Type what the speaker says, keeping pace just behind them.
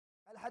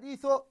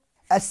الحديث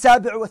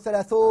السابع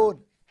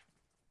والثلاثون.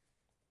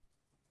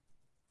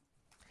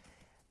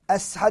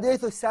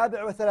 الحديث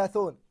السابع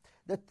والثلاثون.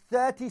 The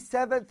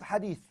 37th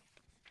hadith.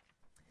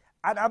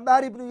 عن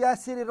عمار بن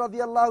ياسر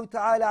رضي الله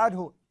تعالى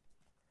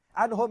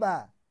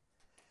عنهما.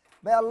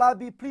 May Allah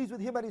be pleased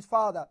with him and his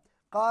father.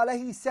 قال,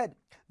 he said,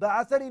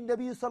 بعثني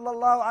النبي صلى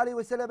الله عليه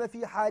وسلم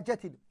في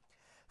حاجة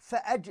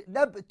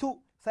فأجنبت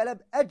فلم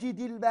أجد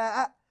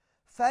الماء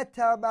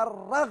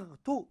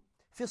فتمرغت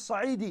في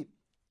الصعيد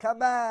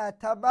كما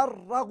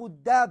تمرغ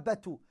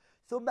الدابة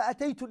ثم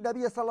أتيت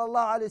النبي صلى الله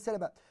عليه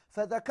وسلم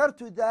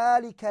فذكرت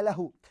ذلك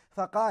له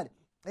فقال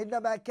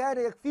إنما كان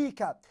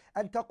يكفيك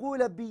أن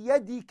تقول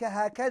بيدك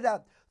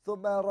هكذا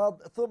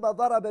ثم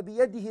ضرب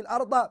بيده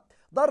الأرض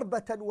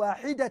ضربة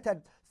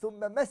واحدة ثم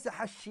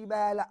مسح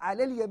الشمال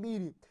على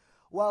اليمين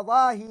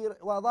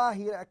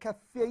وظاهر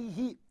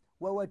كفيه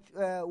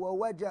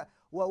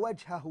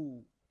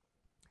ووجهه.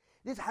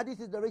 This hadith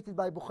is narrated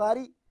by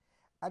Bukhari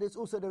and it's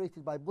also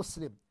narrated by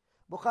Muslim.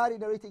 Bukhari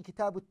narrated in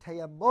Kitab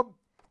al-Tayammum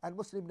and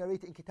Muslim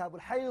narrated in Kitab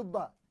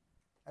al-Hayd.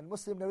 And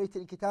Muslim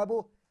narrated in Kitab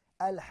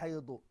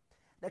al-Hayd.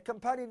 The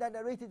companion that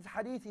narrated this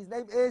hadith, his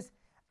name is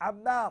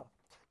Ammar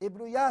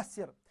ibn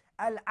Yasir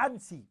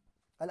al-Ansi.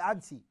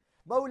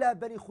 Mawla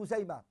Bani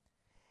Khuzaymah.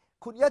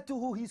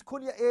 Kunyatuhu, his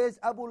kunya is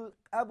Abu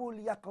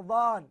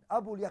al-Yaqdhan.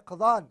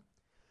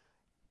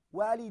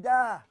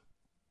 Walidah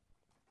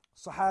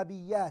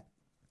Sahabiyat.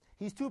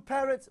 His two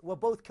parents were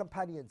both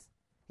companions,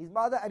 his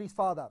mother and his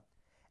father.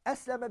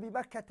 أسلم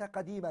بمكة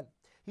قديما.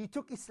 He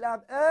took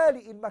Islam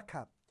early in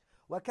Mecca.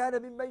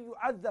 وكان ممن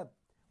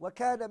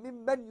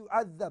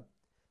يعذب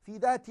في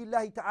ذات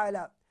الله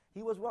تعالى.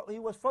 He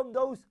was from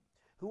those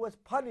who was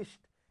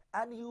punished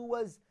and he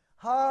was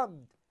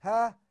harmed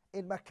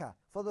in Mecca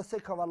for the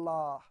sake of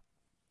Allah.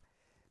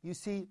 You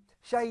see,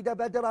 شهد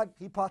بدرا,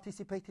 he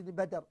participated in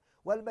Badr.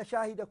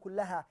 والمشاهد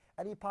كلها,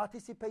 and he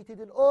participated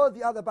in all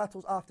the other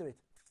battles after it.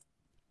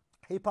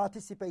 He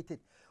participated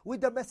with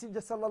the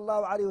Messenger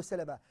sallallahu alayhi wa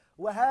sallam.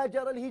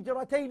 وهاجر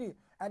الهجرتين,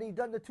 and he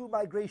done the two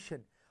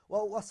migration.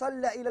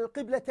 وصلى إلى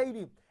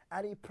القبلتين,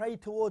 and he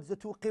prayed towards the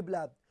two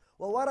qibla.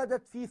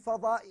 ووردت في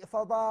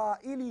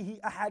فضائله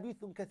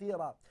أحاديث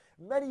كثيرة.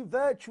 Many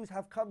virtues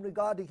have come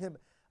regarding him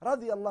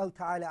رضي الله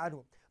تعالى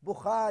عنه.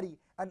 Bukhari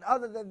and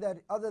other than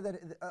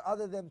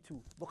them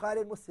too,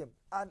 Bukhari and Muslim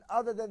and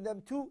other than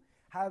them too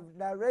have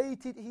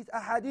narrated his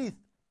ahadith.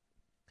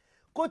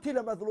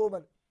 قتل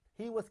مظلوما,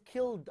 he was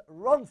killed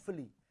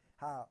wrongfully.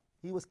 How?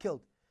 He was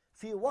killed.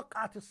 في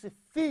وقعة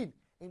الصفين,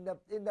 in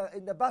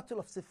the battle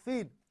of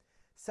Siffin.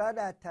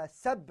 سنة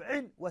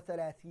 37.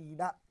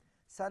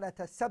 سنة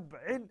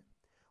 37.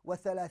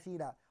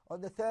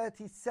 On the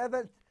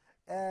 37th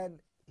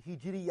and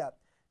Hijriya.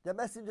 The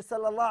Messenger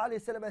sallallahu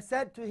alayhi wa sallam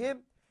said to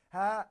him,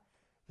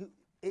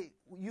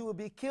 you will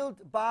be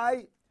killed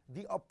by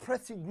the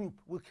oppressing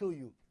group will kill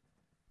you.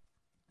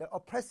 The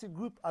oppressing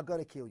group are going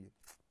to kill you.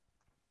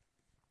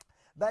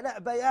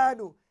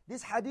 Bayanu.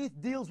 This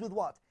hadith deals with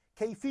what?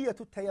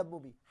 Kayfiyatu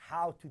tayammumi.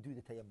 How to do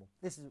the tayammum.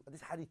 This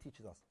hadith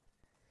teaches us.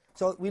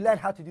 So we learn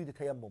how to do the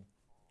tayammum.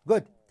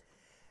 Good.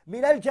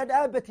 Min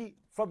al-janabati,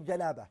 from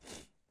janaba.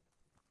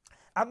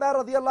 Ammar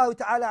radiyallahu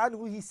ta'ala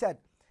anhu, he said,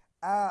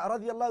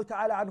 radiyallahu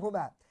ta'ala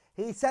anhuma,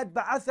 he said,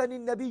 ba'athani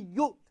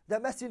nabiyyu, the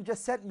messenger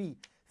sent me,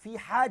 fi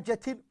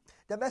hajatin,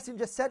 the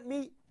messenger sent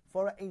me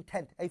for an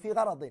intent, ay fi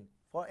gharadin,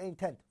 for an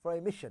intent, for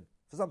a mission,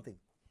 for something.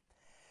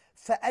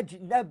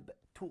 فأجنبت,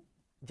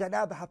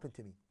 janaba happened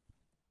to me.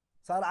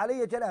 صار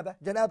علي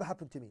janaba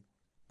happened to me.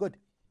 Good.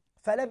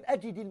 فلم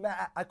أجد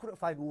الماء, I couldn't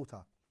find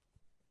water.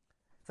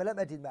 فلم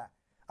أجد الماء,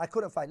 I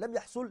couldn't find. لم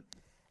يحصل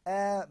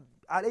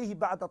عليه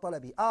بعد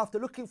طلبه. After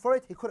looking for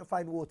it, he couldn't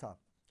find water.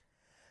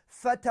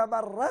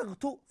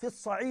 فتمرغت في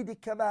الصعيد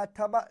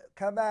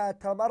كما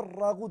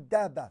تمرغ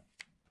الدابة.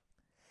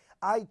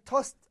 I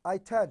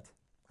turned,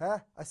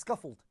 I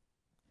scuffled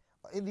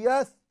in the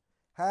earth,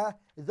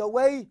 the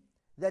way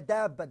the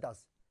dabba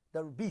does,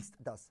 the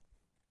beast does.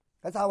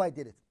 That's how I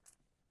did it.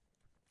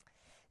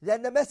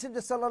 Then the Messenger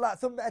sallallahu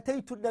ثم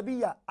أتيت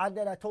النبي, and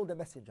then I told the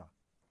Messenger.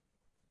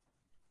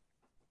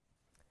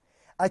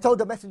 I told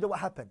the Messenger what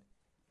happened.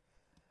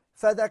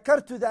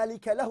 فذكرت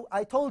ذلك له,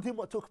 I told him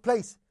what took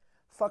place.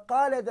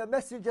 فقال, the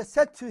Messenger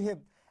said to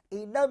him,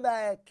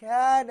 إنما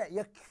كان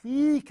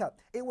يكفيك,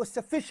 it was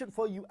sufficient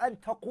for you, أن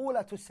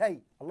تقول, to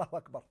say. Allahu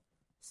Akbar.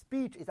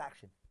 Speech is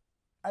action.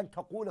 أن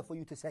تقول, for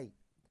you to say.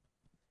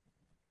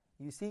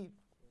 You see,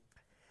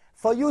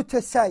 for you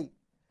to say,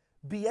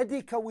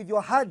 بيدك, with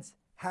your hands,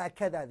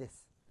 هكذا,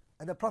 this.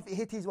 And the Prophet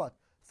hit his what?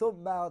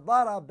 ثم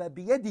ضرب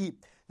بيده,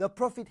 the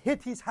Prophet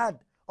hit his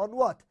hand on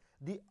what?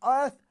 The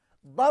earth,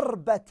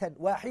 ضربة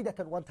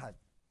واحدة, one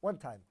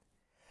time.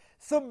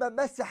 ثم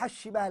مسح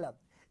الشمال,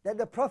 then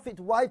the Prophet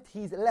wiped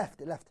his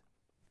left.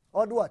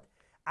 On what?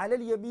 على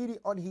اليمين,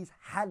 on his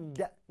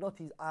hand, not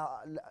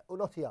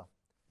here,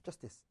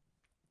 just this,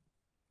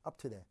 up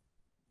to there.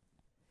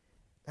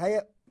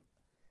 هيا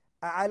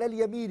على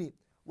اليمين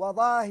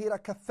وظاهر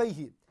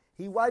كفيه,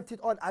 he wiped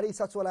it on عليه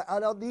الصلاة والسلام,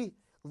 and on the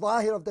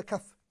ظاهر of the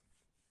kaf.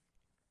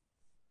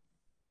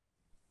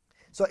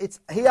 So it's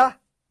here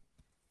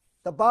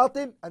The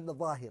batin and the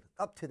zahir.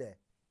 Up to there.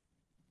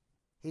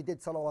 He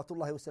did salawatullahi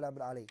wa salamun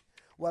alayhi.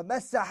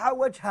 وَمَسَّحَ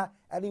وَجْهَهُ,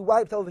 and he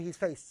wiped over his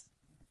face.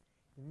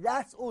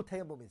 That's all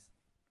tayammum is.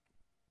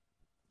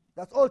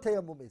 That's all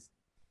tayammum is.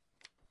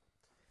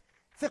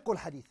 فقه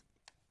الحديث.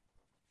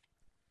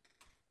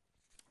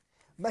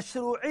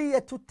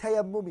 مشروعية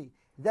التيمم,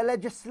 the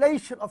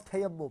legislation of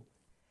tayammum.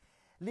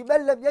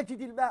 لمن لم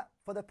يجد الماء,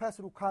 for the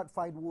person who can't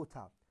find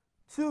water.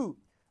 2.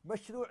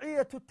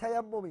 مشروعية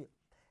التيمم,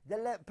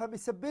 the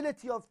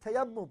permissibility of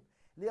tayammum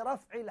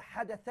لرفع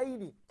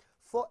الحدثين,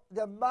 for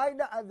the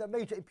minor and the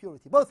major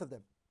impurity, both of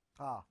them.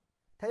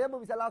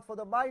 Tayammum is allowed for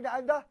the minor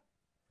and the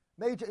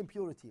major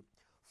impurity.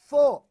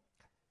 3.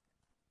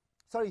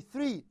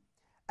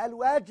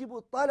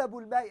 الواجب طلب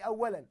الماء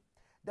أولا.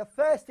 The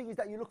first thing is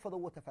that you look for the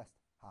water first.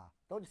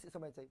 Don't just sit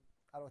somewhere and say,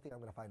 I don't think I'm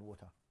going to find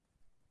water.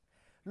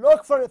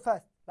 Look for it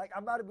first, like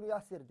Ammar ibn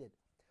Yasir did.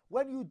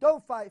 When you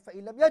don't find,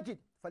 فَإِن لَمْ يَجِدْ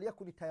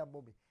فَلْيَكُنِ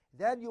التَّيَمُّمِ,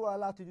 then you are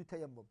allowed to do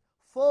tayammum.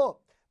 4.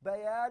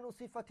 بَيَانُ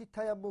صِفَةِ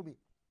التَّيَمُّمِ,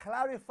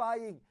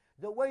 clarifying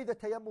the way the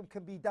tayammum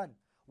can be done.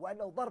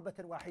 وَأَنَّهُ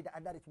ضَرْبَةً وَاحِدَةً,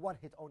 and that it's one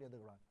hit only on the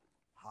ground.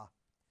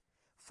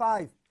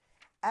 5.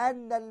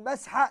 أَنَّ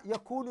الْمَسْحَ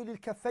يَكُونُ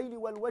لِلْكَفَّيْنِ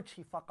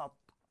وَالْوَجْهِ فَقَطْ,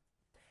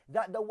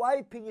 that the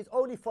wiping is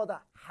only for the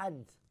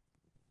hand.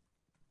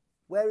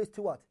 Where is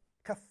to what?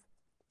 Kaf,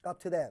 up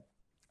to there.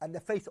 And the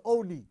face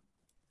only.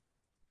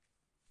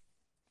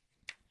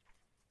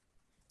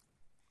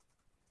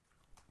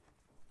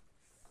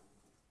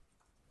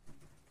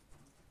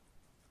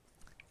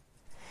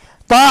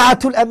 طاعة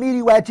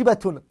الأمير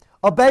واجبة,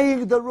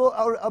 obeying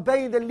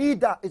the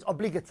leader is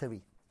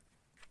obligatory.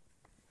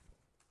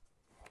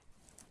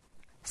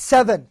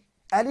 7.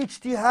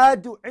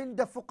 الاجتهاد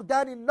عند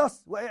فقدان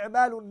النص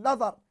وإعمال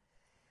النظر.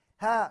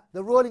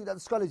 The ruling that the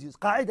scholars use.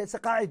 قاعدة, it's a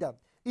قاعدة.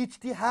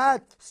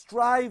 اجتهاد,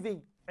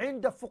 striving.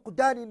 عند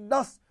فقدان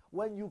النص,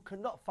 when you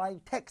cannot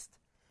find text.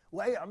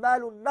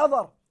 وإعمال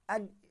النظر,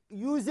 and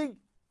using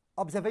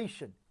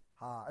observation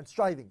and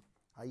striving.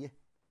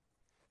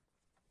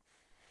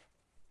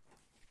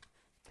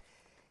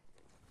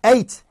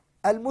 8.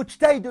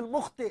 المجتهد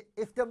المخطئ,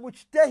 if the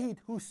mujtahid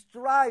who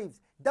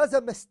strives does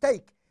a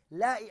mistake,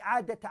 لا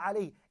إعادة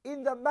عليه,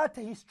 in the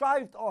matter he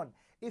strived on,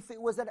 if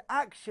it was an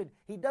action,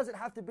 he doesn't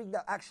have to bring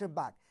that action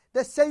back.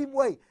 The same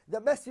way,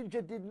 the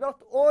messenger did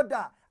not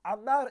order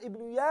Ammar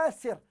ibn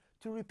Yasir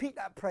to repeat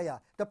that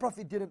prayer. The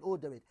Prophet didn't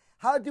order it.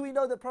 How do we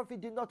know the Prophet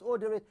did not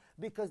order it?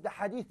 Because the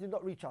hadith did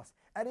not reach us.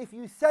 And if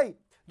you say,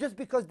 just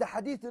because the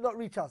hadith did not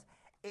reach us,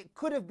 it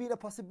could have been a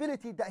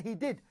possibility that he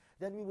did,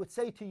 then we would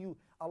say to you,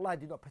 Allah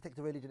did not protect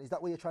the religion. Is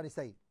that what you're trying to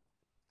say?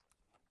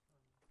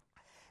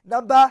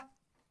 Number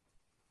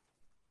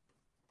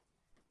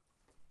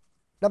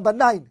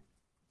 9.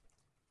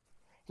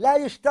 لا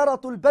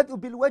يشترط البدء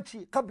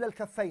بالوجه قبل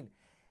الكفين,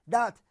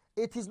 that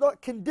it is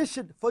not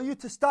conditioned for you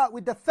to start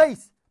with the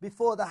face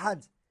before the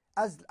hands,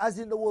 as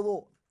in the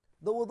wudu.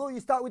 The wudu, you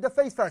start with the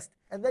face first,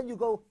 and then you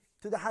go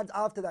to the hands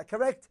after that,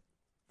 correct?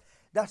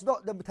 That's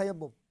not the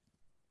tayammum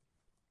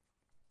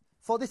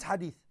for this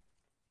hadith.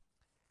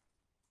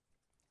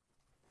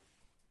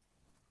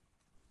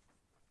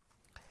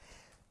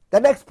 The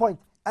next point,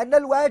 أن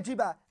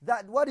الواجب,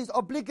 that what is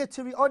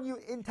obligatory on you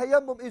in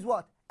tayammum is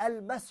what?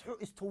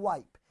 Al-mashu, is to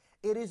wipe.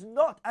 It is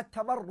not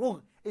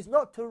at-tamarrugh, it's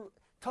not to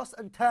toss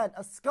and turn,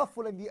 a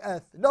scuffle in the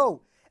earth.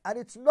 No. And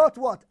it's not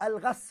what?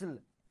 Al-ghasl.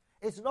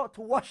 It's not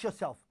to wash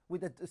yourself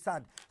with the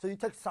sand. So you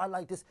take sand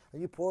like this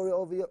and you pour it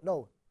over your...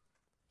 No.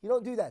 You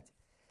don't do that.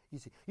 You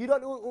see, you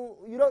don't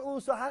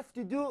also have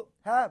to do,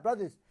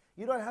 brothers,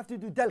 you don't have to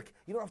do dalk.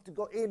 You don't have to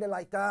go in and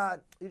like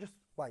that. You just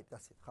wipe,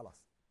 that's it, khalas.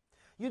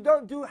 You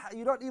don't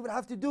even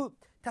have to do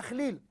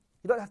takhleel.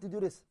 You don't have to do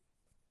this.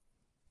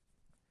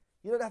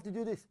 You don't have to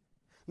do this.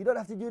 You don't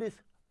have to do this.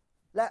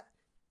 La,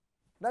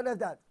 none of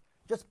that.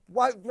 Just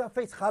wipe your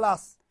face,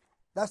 khalas.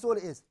 That's all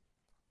it is.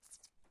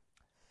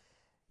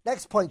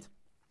 Next point.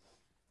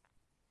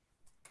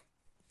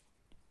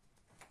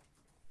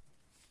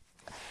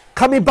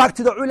 Coming back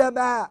to the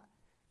ulama,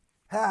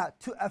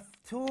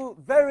 to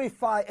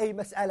verify a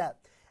mas'ala.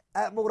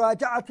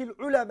 مراجعة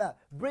العلماء,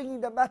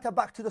 bringing the matter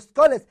back to the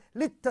scholars,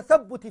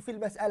 للتثبت في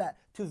المسألة,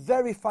 to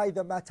verify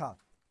the matter.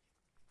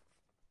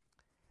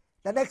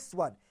 The next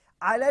one,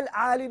 على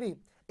العالم,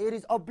 it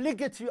is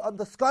obligatory on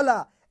the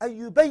scholar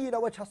أن يبين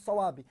وجه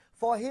الصواب,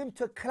 for him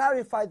to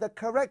clarify the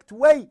correct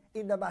way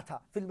in the matter,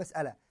 في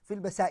المسألة, في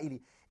المسائل,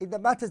 in the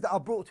matters that are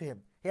brought to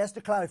him. He has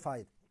to clarify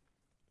it.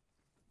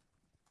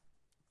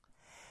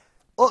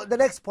 The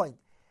next point,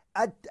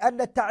 أن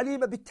التعليم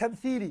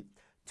بالتمثيل,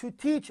 to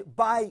teach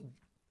by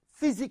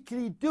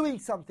physically doing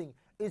something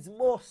is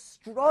more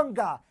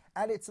stronger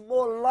and it's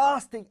more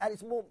lasting and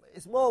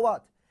it's more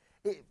what?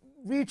 It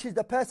reaches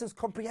the person's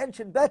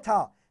comprehension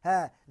better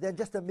than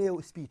just a mere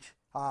speech.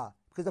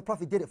 Because the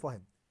Prophet did it for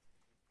him.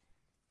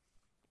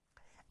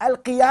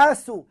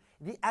 Al-qiyasu,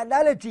 the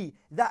analogy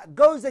that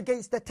goes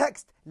against the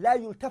text, la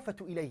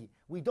yultafatu ilayhi.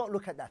 We don't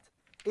look at that.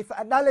 If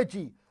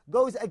analogy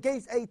goes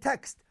against a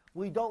text,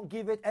 we don't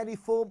give it any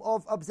form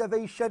of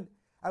observation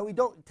and we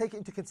don't take it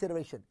into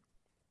consideration.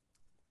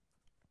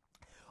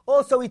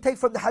 Also, we take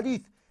from the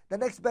hadith, the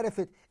next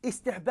benefit,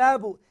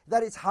 istihbabu,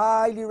 that it's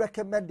highly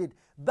recommended.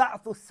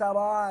 Ba'thu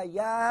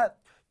saraya,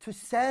 to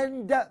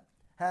send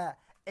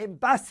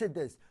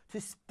ambassadors,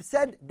 to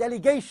send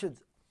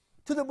delegations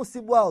to the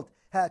Muslim world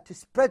to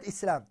spread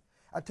Islam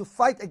and to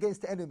fight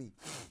against the enemy.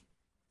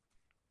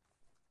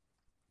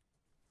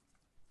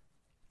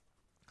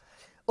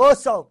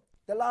 Also,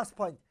 the last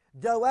point,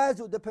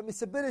 jawazu, the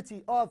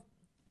permissibility of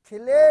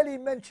clearly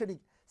mentioning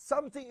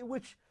something in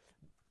which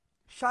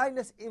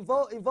shyness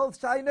involves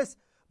shyness,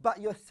 but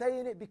you're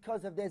saying it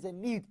because there's a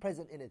need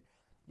present in it.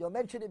 You're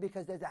mentioning it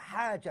because there's a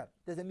haja,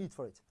 there's a need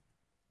for it.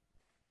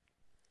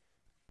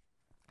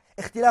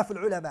 اختلاف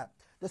العلماء.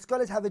 The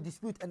scholars have a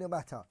dispute in the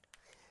matter.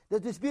 The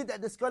dispute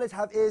that the scholars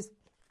have is,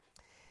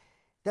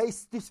 they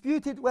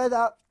disputed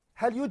whether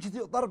هل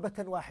يجزئ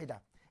ضربة واحدة,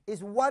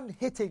 is one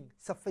hitting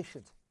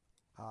sufficient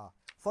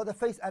for the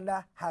face and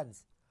the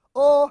hands,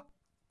 or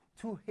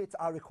 2 hits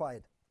are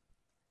required.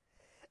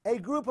 A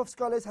group of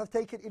scholars have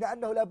taken إلى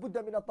أنه لا بد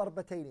من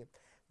الضربتين,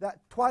 that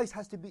twice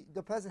has to be,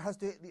 the person has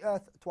to hit the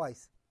earth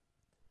twice.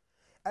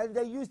 And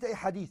they used a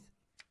hadith,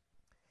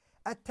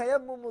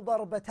 التيمم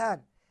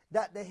ضربتان,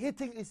 that the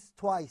hitting is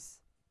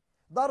twice.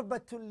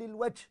 ضربة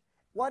للوجه,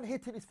 one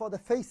hitting is for the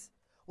face,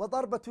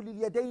 وضربة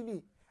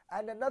لليدين,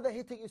 and another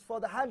hitting is for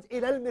the hands,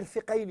 إلى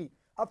المرفقين,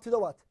 up to the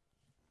what?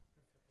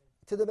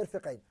 To the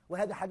مرفقين.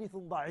 وهذا حديث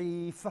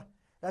ضعيف.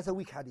 That's a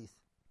weak hadith.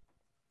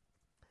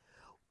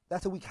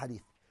 That's a weak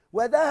hadith.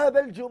 وذهب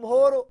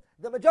الجمهور,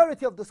 the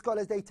majority of the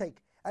scholars, they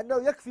take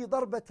أنه يكفي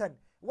ضربة,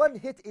 one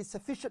hit is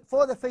sufficient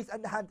for the face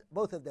and the hand,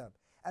 both of them.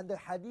 And the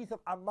hadith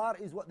of Ammar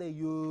is what they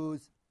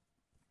use.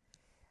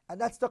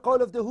 And that's the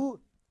qawl of the who?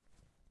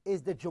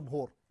 Is the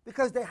jumhur.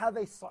 Because they have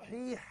a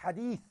sahih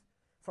hadith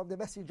from the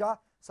Messenger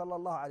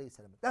sallallahu alayhi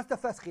wa sallam. That's the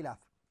first khilaf.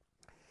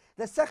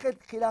 The second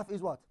khilaf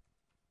is what?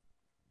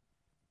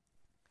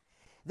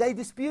 They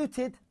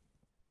disputed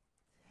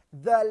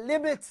the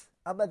limit,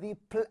 the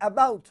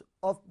amount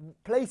of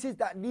places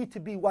that need to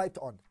be wiped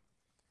on.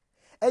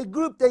 A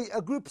group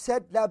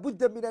said لا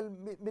بد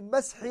من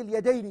مسح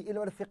اليدين إلى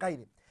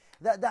المرفقين,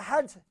 that the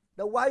hands,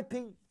 the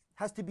wiping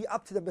has to be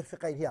up to the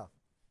mirfiqain here.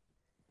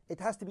 It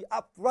has to be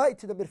up right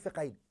to the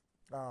mirfiqain.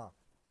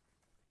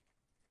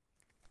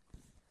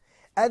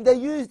 And they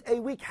used a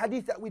weak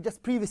hadith that we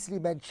just previously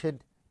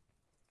mentioned.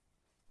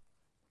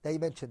 They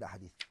mentioned the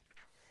hadith.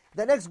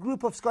 The next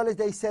group of scholars,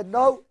 they said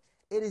no,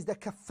 it is the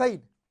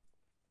kaffain.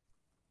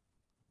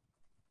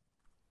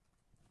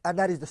 And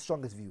that is the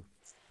strongest view.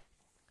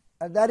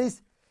 And that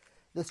is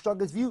the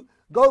strongest view.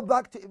 Go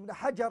back to Ibn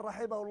Hajar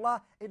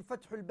rahimahullah in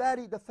Fath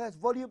al-Bari, the first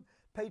volume,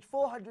 page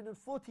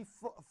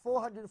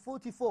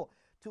 444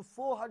 to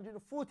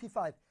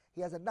 445.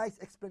 He has a nice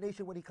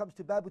explanation when he comes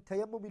to Babu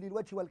Tayammum lil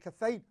Wajhi wal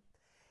Kaffain.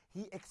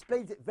 He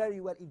explains it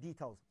very well in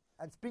details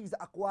and brings the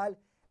aqwal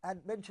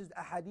and mentions the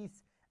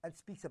ahadith and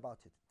speaks about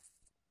it.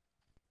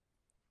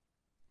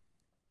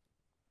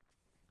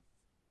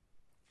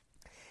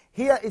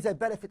 Here is a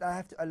benefit I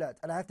have to alert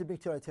and I have to bring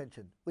to your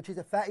attention, which is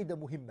a fa'idah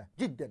muhimma,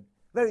 jiddan,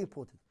 very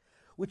important,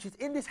 which is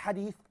in this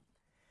hadith,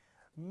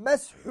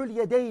 mashul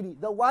yadaini,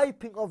 the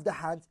wiping of the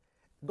hands,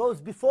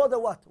 goes before the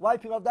what?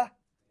 Wiping of the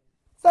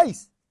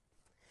face.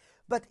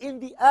 But in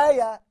the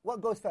ayah, what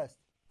goes first?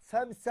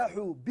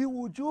 فَامْسَحُوا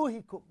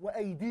بِوُجُوهِكُمْ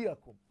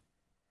وَأَيْدِيَكُمْ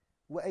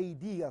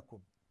وَأَيْدِيَكُمْ.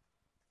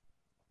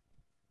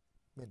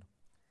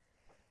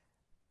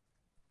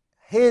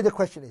 Here the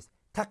question is,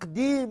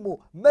 تقديم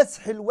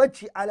مسح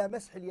الوجه على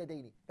مسح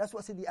اليدين. That's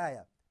what's in the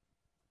ayah.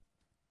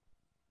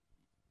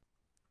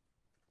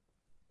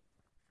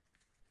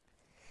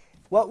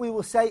 What we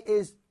will say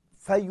is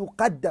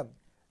فيقدم.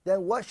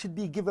 Then what should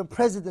be given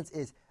precedence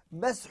is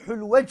مسح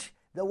الوجه,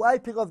 the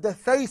wiping of the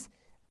face,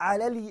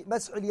 على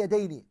مسح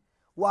اليدين.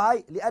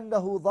 Why?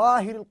 لأنه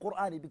ظاهر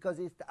القرآن, because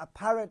it's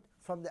apparent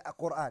from the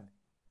Quran.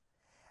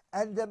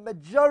 And the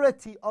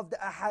majority of the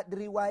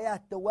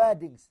riwayat, the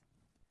wordings,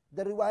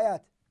 the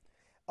riwayat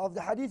of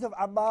the hadith of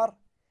Ammar,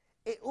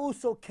 it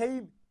also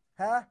came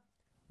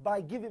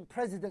by giving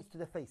precedence to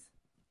the face.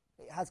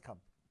 It has come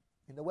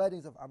in the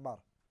wordings of Ammar.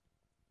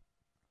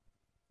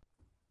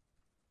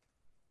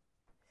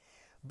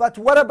 But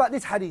what about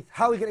this hadith?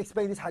 How are we going to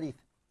explain this hadith?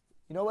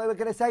 You know what we're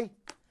going to say?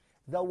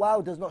 The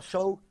waw does not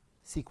show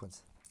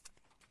sequence.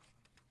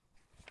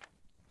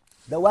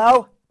 The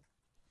waw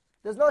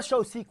does not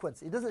show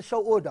sequence. It doesn't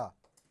show order.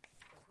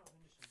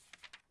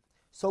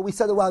 So we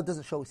said the waw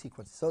doesn't show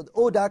sequence. So the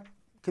order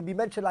can be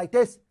mentioned like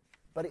this,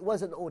 but it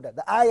wasn't order.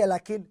 The ayah,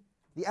 lakin,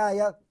 the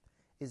ayah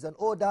is an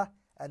order,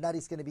 and that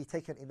is going to be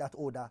taken in that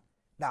order.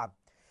 Naam.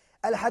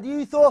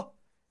 Al-hadithu,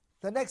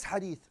 the next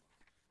hadith,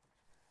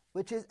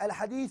 which is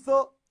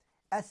al-hadithu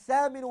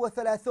al-thamin wa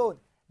thalathun,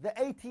 the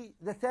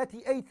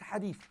 38th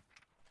hadith,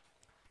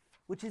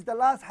 which is the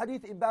last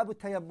hadith in Babu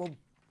Tayammum.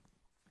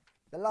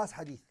 The last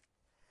hadith.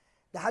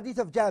 The hadith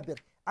of Jabir.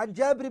 عن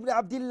جابر بن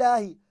عبد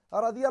الله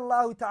رضي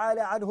الله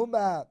تعالى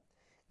عنهما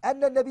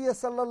أن النبي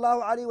صلى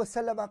الله عليه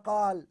وسلم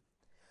قال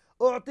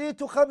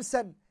أعطيت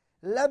 5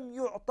 لم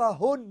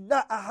يعطهن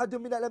أحد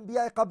من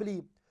الأنبياء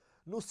قبلي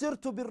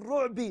نصرت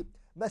بالرعب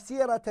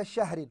مسيرة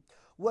شهر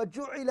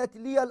وجعلت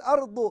لي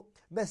الأرض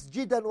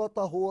مسجدا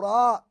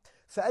وطهورا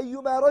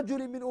فأيما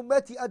رجل من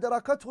أمتي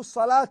أدركته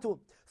الصلاة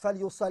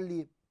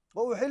فليصلي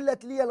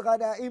وأحلت لي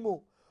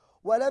الغنائم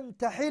ولم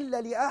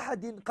تحل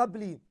لأحد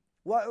قبلي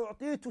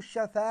وأعطيت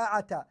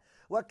الشفاعة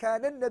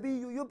وكان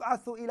النبي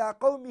يبعث إلى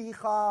قومه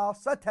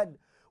خاصة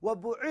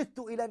وبعثت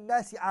إلى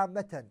الناس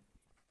عامة.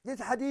 This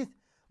hadith,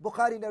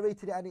 Bukhari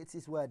narrated it and it's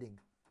his wording.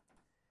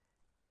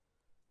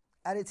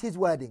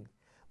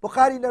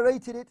 Bukhari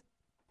narrated it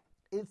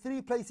in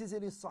 3 places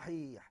in his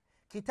Sahih.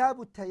 Kitab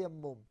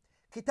al-Tayammum,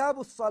 Kitab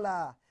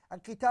al-Salah,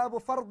 and Kitab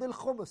al-Fard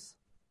al-Khums.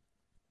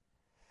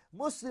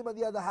 Muslim, on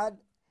the other hand,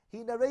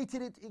 he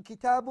narrated it in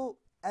Kitab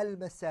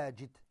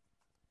al-Masajid.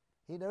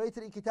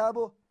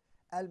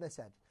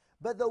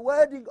 But the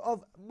wording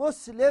of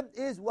Muslim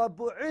is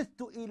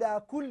وَبُعِثْتُ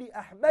إِلَى كُلِّ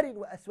أَحْمَرٍ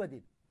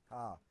وَأَسْوَدٍ.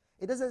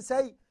 It doesn't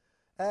say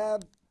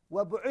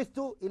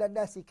وَبُعِثْتُ إِلَى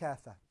النَّاسِ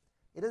كَافَةً.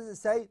 It doesn't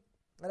say,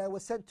 and I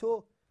was sent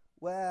to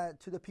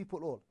the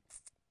people all.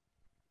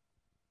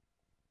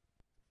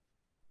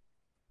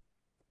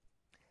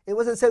 It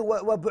wasn't say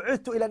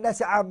وَبُعِثْتُ إِلَى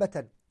النَّاسِ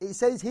عَامَّةً. It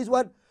says his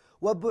one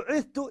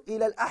وَبُعِثْتُ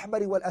إِلَى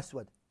الْأَحْمَرِ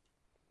وَالْأَسْوَدِ.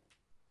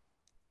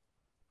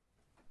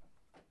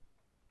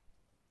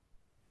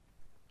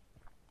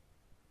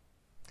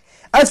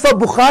 As for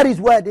Bukhari's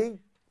wording,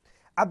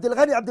 Abdul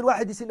Ghani Abdul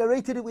Wahid is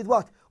narrated it with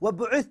what?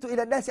 وَبُعِثْتُ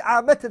إِلَى النَّاسِ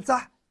عَامَّةً.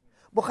 صح?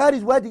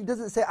 Bukhari's wording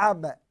doesn't say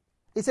عامة.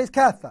 It says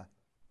كافة.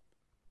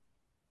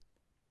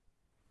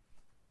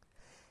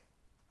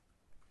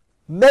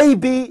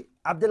 Maybe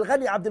Abdul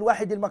Ghani Abdul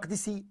Wahid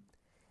al-Maqdisi,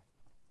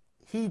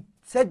 he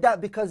said that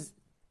because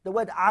the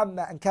word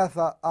عامة and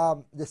كافة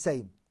are the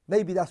same.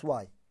 Maybe that's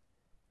why.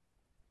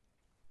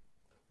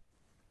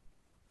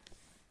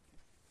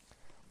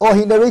 Or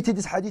he narrated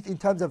this hadith in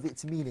terms of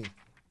its meaning.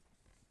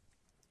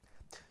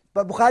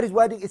 But Bukhari's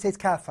wording, it says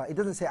kafa. It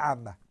doesn't say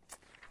amma.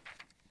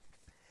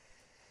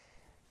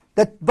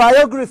 The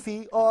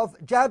biography of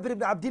Jabir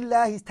ibn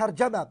Abdullah, his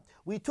tarjama,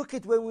 we took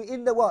it when we were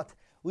in the what?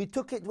 We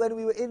took it when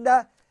we were in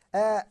the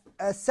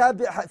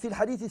في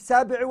الحديث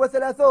السابع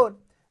وثلاثون,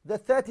 the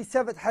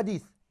 37th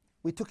hadith.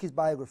 We took his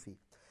biography.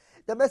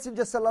 The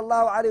Messenger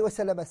sallallahu alayhi wa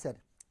sallam said,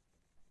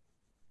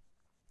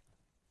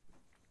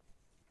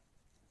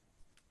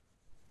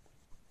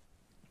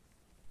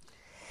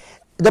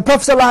 the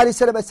Prophet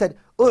ﷺ said,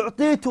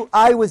 أُعْطِيتُ,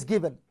 I was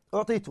given.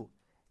 أُعْطِيتُ.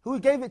 Who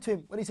gave it to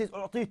him? When he says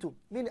أُعْطِيتُ,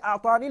 meaning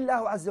أعطاني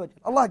الله عز وجل.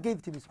 Allah gave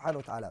it to him subhanahu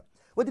wa ta'ala.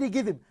 What did he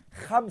give him?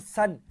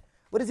 خمسا.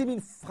 What does he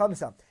mean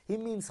خمسا? He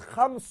means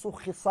خمس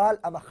خصال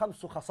أما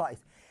خمس خصائص.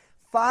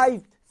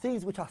 5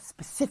 things which are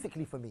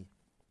specifically for me.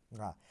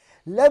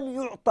 لم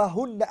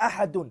يعطهن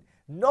أحد.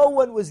 No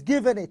one was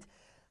given it.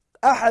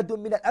 أحد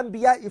من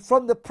الأنبياء,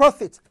 from the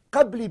prophets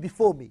قبلي,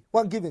 before me.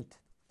 One given it.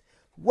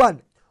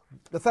 One.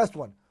 The first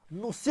one.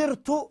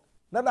 نصرت.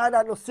 ما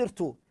معنى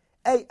نصرت؟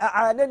 أي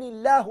أعانني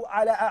الله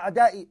على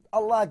أعدائي.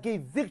 Allah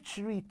gave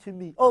victory to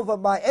me over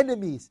my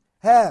enemies.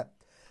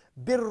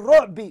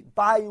 بالرعب,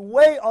 by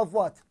way of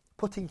what?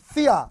 Putting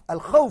fear.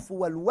 الخوف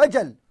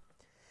والوجل.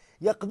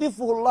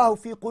 يقذفه الله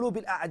في قلوب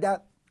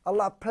الأعداء.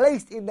 Allah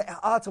placed in the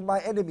heart of my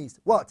enemies.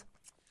 What?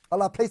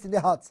 Allah placed in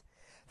their hearts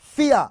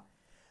fear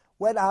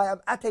when I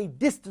am at a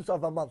distance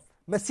of a month.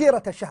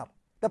 مسيرة شهر.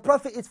 The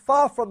Prophet is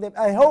far from them,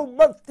 a whole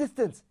month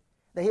distance.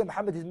 They hear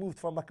Muhammad is moved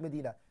from Makkah,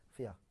 Medina.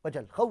 Fear,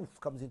 wajal, khawf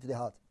comes into their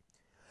heart.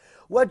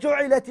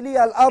 وَجُعِلَتْ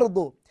لِيَ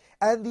الْأَرْضُ,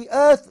 and the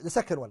earth, the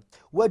second one.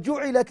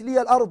 وَجُعِلَتْ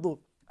لِيَ الْأَرْضُ,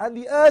 and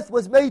the earth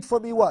was made for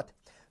me what?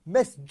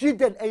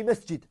 Masjidan, a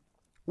masjid.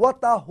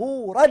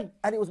 وَطَهُورًا,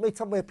 and it was made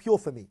somewhere pure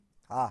for me.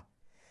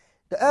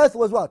 The earth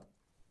was what?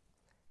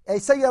 أي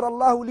سير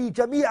الله لي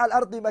جميع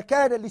الأرض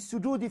مكانا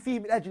للسجود فيه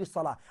من أجل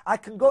الصلاة. I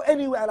can go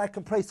anywhere and I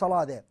can pray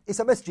salah there. It's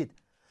a masjid.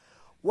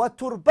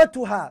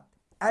 وَتُرْبَتُهَا,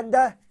 and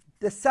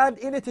the sand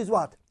in it is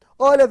what?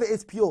 All of it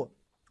is pure.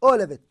 All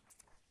of it.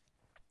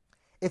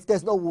 If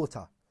there's no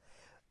water.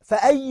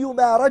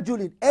 فَأَيُّمَا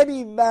رَجُلٍ,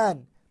 any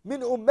man,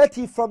 مِنْ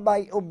أُمَّتِي, from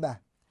my ummah.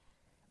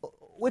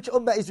 Which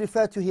ummah is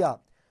referred to here?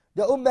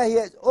 The ummah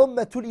here is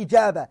ummatul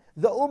ijaba,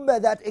 the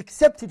ummah that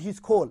accepted his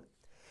call.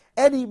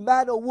 Any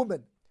man or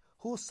woman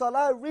whose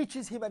salah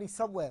reaches him and he's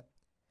somewhere,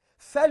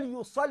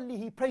 فَلْيُصَلِّ,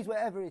 he prays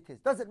wherever it is.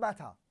 Doesn't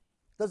matter.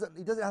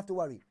 He doesn't have to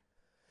worry.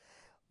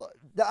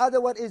 The other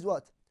one is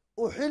what?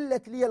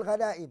 أُحِلَّتْ لِيَ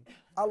الْغَنَائِمِ,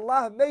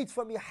 Allah made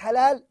for me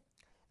halal,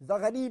 the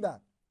ghanima,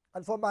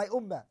 and for my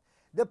ummah.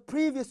 The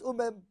previous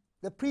ummah,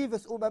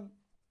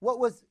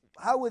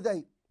 how were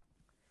they?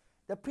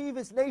 The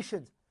previous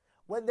nations,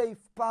 when they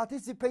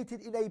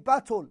participated in a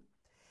battle,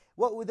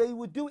 what they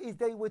would do is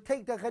they would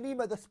take the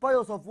ghanima, the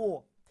spoils of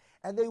war,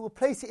 and they would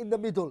place it in the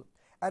middle,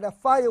 and a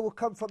fire will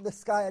come from the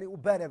sky and it will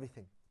burn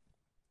everything.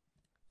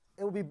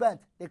 It will be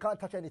burnt. They can't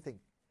touch anything.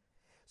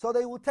 So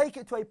they will take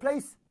it to a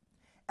place,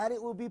 and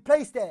it will be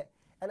placed there,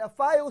 and a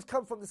fire will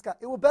come from the sky.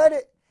 It will burn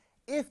it.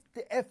 If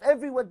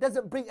everyone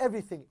doesn't bring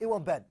everything, it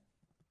won't burn.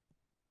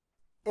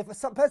 If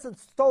some person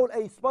stole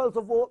a spoils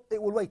of war,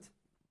 it will wait.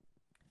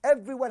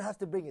 Everyone has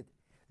to bring it.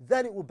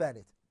 Then it will burn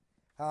it.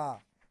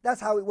 That's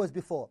how it was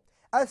before.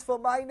 As for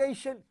my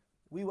nation,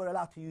 we were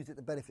allowed to use it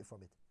and benefit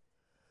from it.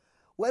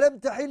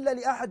 وَلَمْ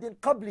تَحِلَّ لِأَحَدٍ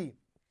قَبْلِي.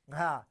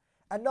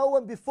 And no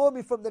one before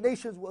me from the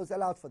nations was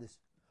allowed for this.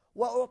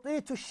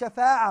 وَأُعْطِيتُ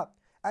الشَّفَاعَةِ.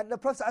 And the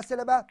Prophet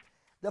ﷺ,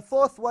 the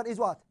fourth one is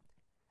what?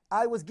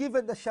 I was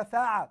given the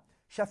shafa'a,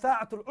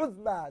 shafa'atul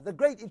uzma, the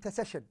great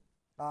intercession.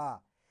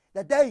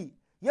 The day,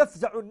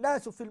 يَفْزَعُ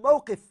النَّاسُ فِي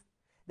الْمَوْقِفِ.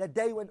 The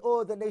day when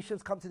all the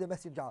nations come to the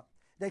messenger.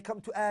 They come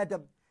to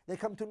Adam, they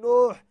come to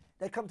Nuh,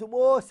 they come to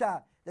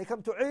Musa, they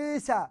come to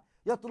Isa.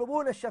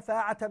 يَطْلُبُونَ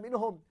الشَّفَاعَةَ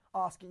مِنْهُمْ,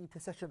 asking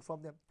intercession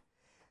from them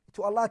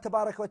to Allah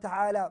Tabarak wa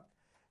Ta'ala.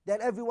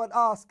 Then everyone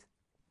asks,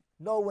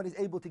 no one is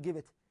able to give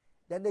it.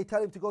 Then they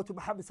tell him to go to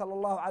Muhammad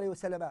sallallahu alayhi wa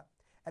sallam.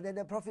 And then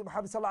the Prophet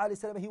Muhammad sallallahu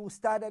alayhi wa sallam, he will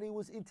stand and he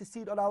will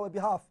intercede on our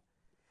behalf.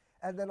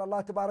 And then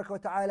Allah Tabarak wa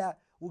Ta'ala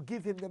will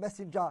give him the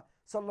messenger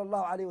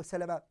sallallahu alayhi wa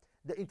sallam,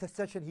 the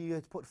intercession he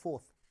has put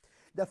forth.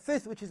 The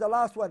fifth, which is the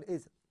last one,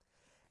 is,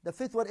 the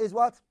fifth one is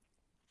what?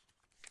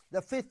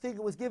 The fifth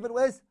thing was given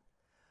was,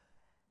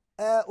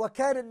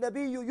 وَكَانَ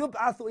النَّبِيُّ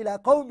يُبْعَثُ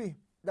إِلَىٰ قَوْمِهِ.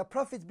 The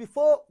prophets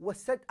before were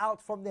sent out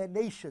from their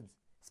nations,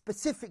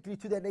 specifically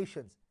to their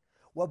nations.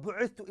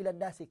 وَبُعِثْتُ إِلَى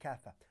النَّاسِ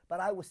كَافَةً. But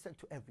I was sent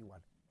to everyone.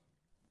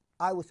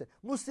 I was sent.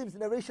 Muslims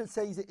narration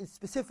says it in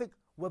specific,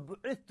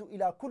 وَبُعِثْتُ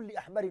إِلَى كُلِّ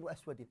أَحْمَرٍ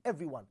وَأَسْوَدٍ.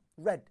 Everyone.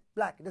 Red,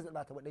 black, it doesn't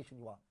matter what nation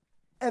you are.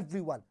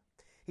 Everyone.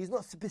 He's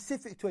not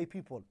specific to a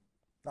people.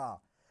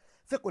 فقه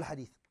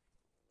الحديث.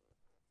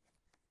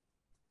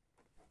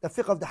 The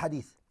fiqh of the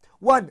hadith.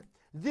 1.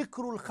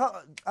 ذِكْرُ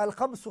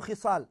الْخَمْسُ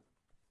خِصَالٍ.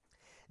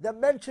 The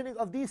mentioning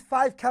of these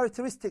 5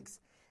 characteristics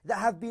that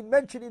have been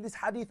mentioned in this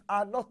hadith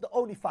are not the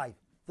only 5.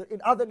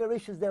 In other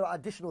narrations there are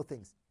additional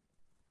things.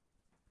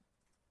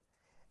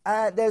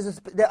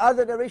 There are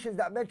other narrations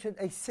that mention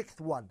a 6th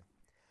one.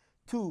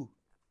 2.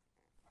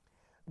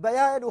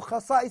 بيان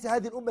خصائص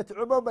هذه الأمة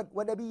عموما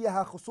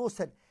ونبيها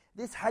خصوصا.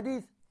 This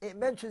hadith, it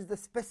mentions the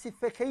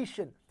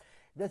specification,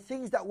 the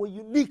things that were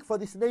unique for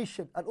this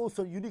nation and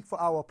also unique for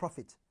our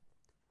Prophet.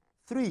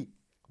 3.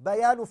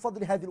 بيان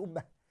فضل هذه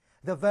الأمة.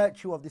 The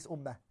virtue of this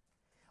ummah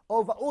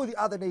over all the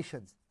other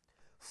nations.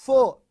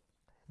 4.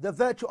 The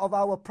virtue of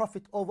our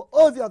Prophet over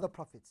all the other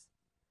prophets.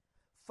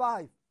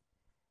 5.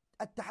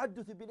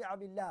 التحدث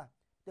بنعم الله.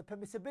 The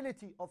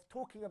permissibility of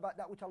talking about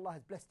that which Allah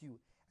has blessed you,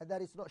 and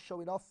that is not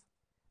showing off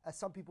as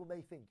some people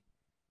may think.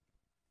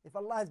 If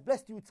Allah has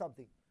blessed you with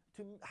something,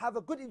 to have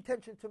a good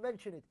intention to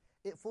mention it,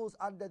 it falls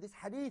under this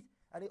hadith,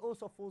 and it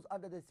also falls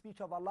under the speech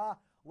of Allah,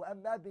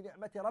 وَأَمَّا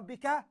بِنِعْمَةِ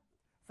رَبِّكَ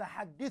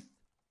فَحَدِّثْ.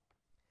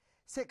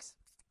 6.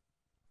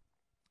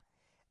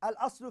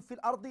 الْأَصْلُ فِي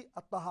الْأَرْضِ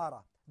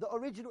الطَّهَارَةِ. The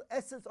original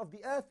essence of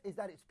the earth is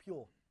that it's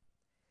pure.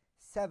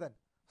 7.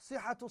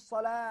 صِحَةُ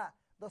الصَّلَاةِ.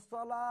 The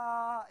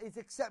salah is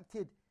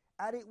accepted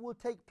and it will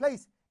take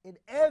place in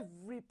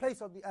every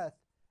place on the earth,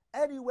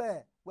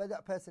 anywhere where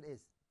that person is,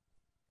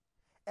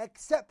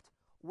 except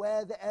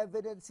where the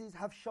evidences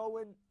have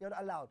shown you're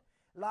not allowed.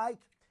 Like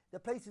the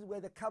places where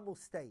the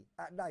camels stay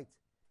at night,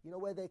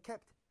 where they're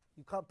kept,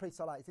 you can't pray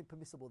salah, it's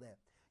impermissible there.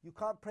 You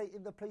can't pray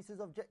in the places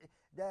of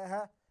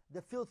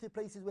the filthy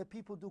places where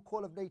people do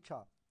call of nature.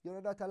 You're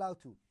not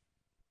allowed to.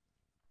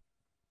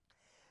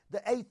 The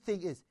 8th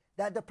thing is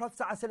that the Prophet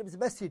ﷺ's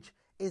message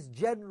is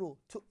general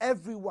to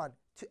everyone,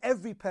 to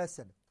every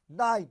person.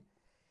 9.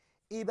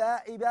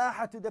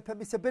 Ibahatu, the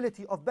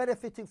permissibility of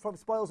benefiting from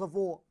spoils of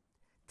war.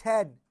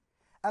 10.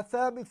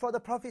 Affirming for the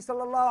Prophet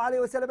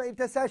ﷺ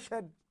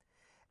intercession.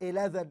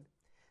 11.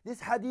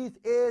 This hadith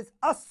is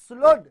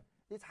aslun.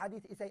 This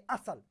hadith is a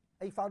asal,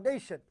 a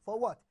foundation for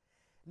what?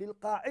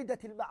 للقاعدة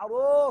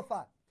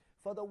المعروفة,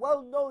 for the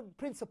well-known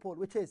principle,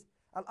 which is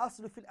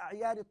الأصل في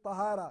الأعيان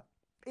الطهارة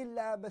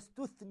إلا ما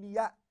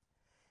استثني.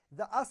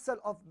 The asal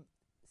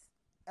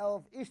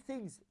of each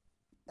things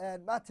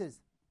and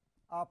matters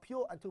are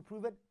pure until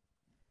proven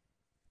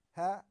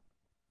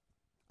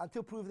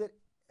until proven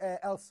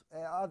else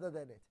other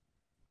than it.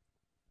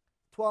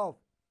 12.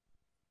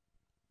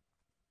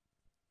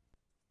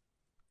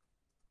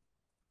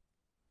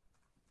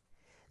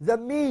 The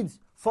means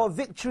for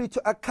victory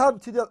to come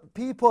to the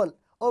people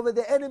over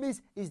their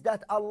enemies is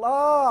that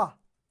Allah,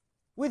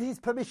 with His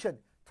permission,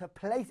 to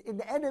place in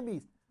the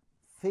enemies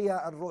fear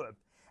and ru'b.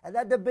 And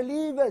that the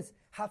believers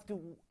have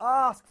to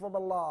ask from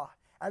Allah.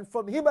 And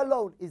from Him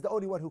alone is the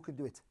only one who can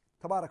do it.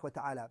 Tabarak wa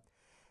ta'ala.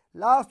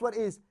 Last one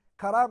is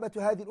karamatu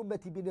hadhi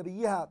ummati bi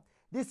nabiyha.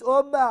 This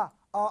ummah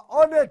are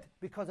honored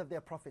because of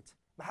their prophet,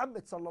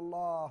 Muhammad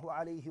sallallahu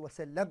alayhi wa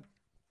sallam.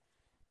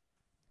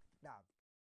 Now.